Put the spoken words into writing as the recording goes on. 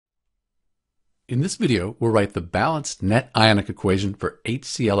In this video, we'll write the balanced net ionic equation for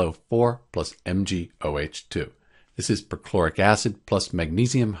HClO4 plus MgOH2. This is perchloric acid plus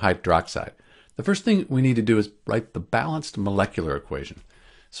magnesium hydroxide. The first thing we need to do is write the balanced molecular equation.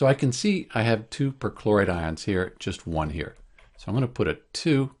 So I can see I have two perchlorate ions here, just one here. So I'm going to put a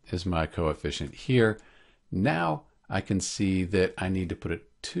 2 as my coefficient here. Now I can see that I need to put a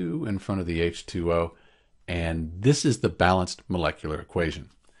 2 in front of the H2O, and this is the balanced molecular equation.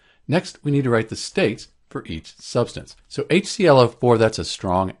 Next, we need to write the states for each substance. So HClO4, that's a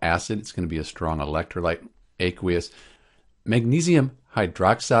strong acid. It's going to be a strong electrolyte, aqueous. Magnesium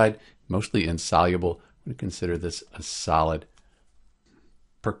hydroxide, mostly insoluble. We consider this a solid.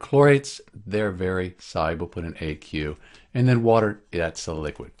 Perchlorates, they're very soluble, put an AQ. And then water, that's a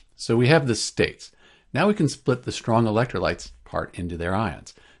liquid. So we have the states. Now we can split the strong electrolytes apart into their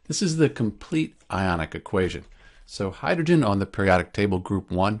ions. This is the complete ionic equation. So hydrogen on the periodic table, group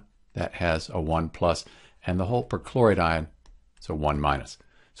 1, that has a 1 plus, and the whole perchlorate ion is a 1 minus.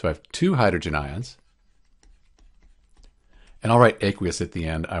 So I have 2 hydrogen ions, and I'll write aqueous at the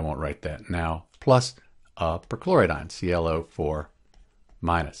end. I won't write that now, plus a perchlorate ion, ClO4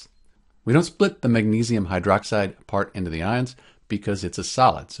 minus. We don't split the magnesium hydroxide apart into the ions because it's a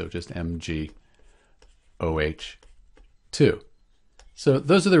solid, so just MgOH2. So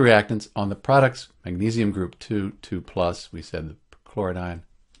those are the reactants. On the products, magnesium group 2, 2 plus, we said the perchlorate ion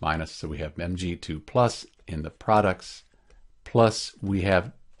minus, so we have Mg2 plus in the products, plus we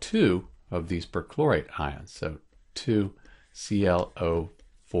have 2 of these perchlorate ions, so 2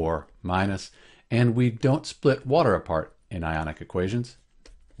 ClO4 minus, and we don't split water apart in ionic equations,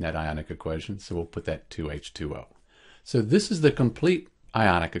 net ionic equations, so we'll put that 2H2O. So this is the complete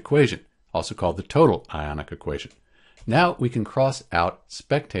ionic equation, also called the total ionic equation. Now we can cross out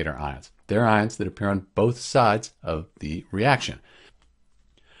spectator ions. They're ions that appear on both sides of the reaction.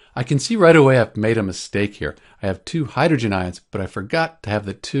 I can see right away I've made a mistake here. I have 2 hydrogen ions, but I forgot to have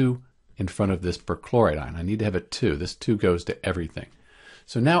the 2 in front of this perchlorate ion. I need to have a 2. This 2 goes to everything.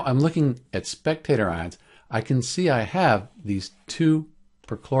 So now I'm looking at spectator ions. I can see I have these 2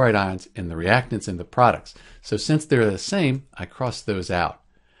 perchlorate ions in the reactants and the products. So since they're the same, I cross those out.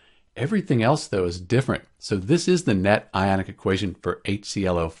 Everything else, though, is different. So this is the net ionic equation for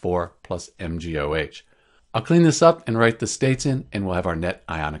HClO4 plus MgOH. I'll clean this up and write the states in, and we'll have our net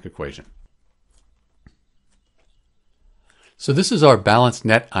ionic equation. So this is our balanced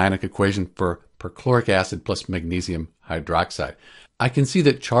net ionic equation for perchloric acid plus magnesium hydroxide. I can see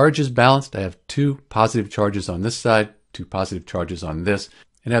that charge is balanced. I have 2 positive charges on this side, 2 positive charges on this,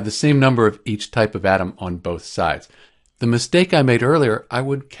 and I have the same number of each type of atom on both sides. The mistake I made earlier, I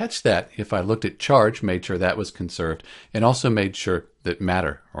would catch that if I looked at charge, made sure that was conserved, and also made sure that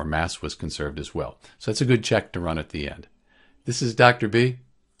matter or mass was conserved as well. So that's a good check to run at the end. This is Dr. B,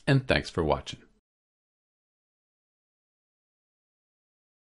 and thanks for watching.